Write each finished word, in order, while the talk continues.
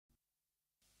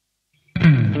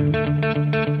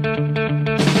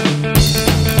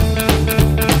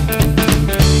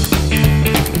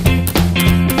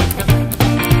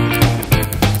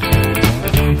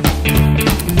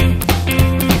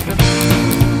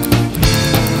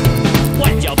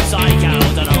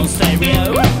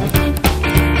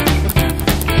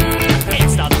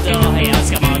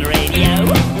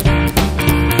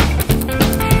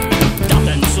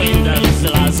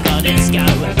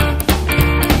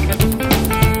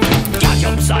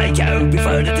psycho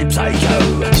before the deep psycho.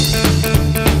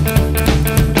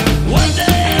 One day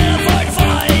I'll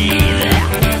fight.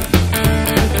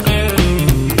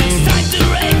 It's time to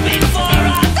break before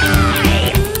I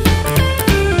die.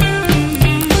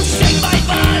 Shake my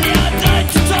body, I'm time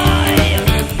to die.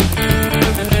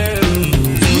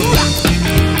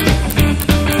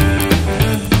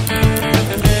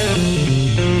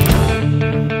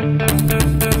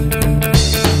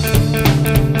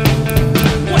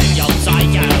 When you're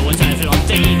psycho and turning on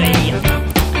TV,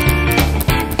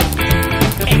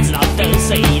 it's not to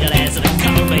see the last of the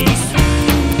copies.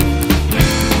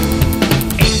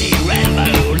 Indie Rambo,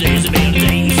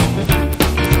 disabilities.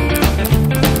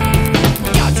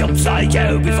 Got your psycho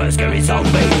before scary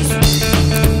zombies.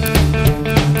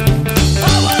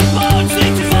 I was born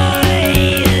 65.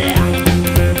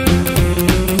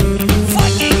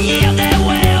 Fucking yeah, they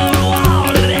will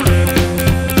wall.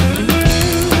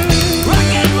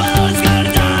 Rock and roll is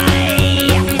gonna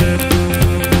die.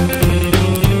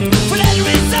 For that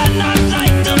reason I'd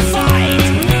like to fight.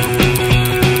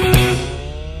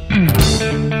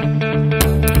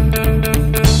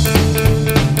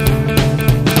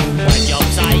 When your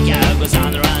psycho goes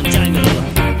on around jungle,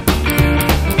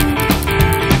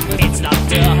 it's not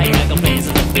to hire complaints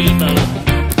of the people.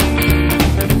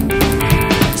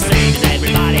 Same as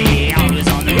everybody, always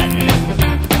on the run.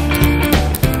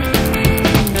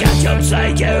 Catch up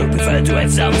psycho, prefer to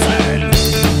have some fun.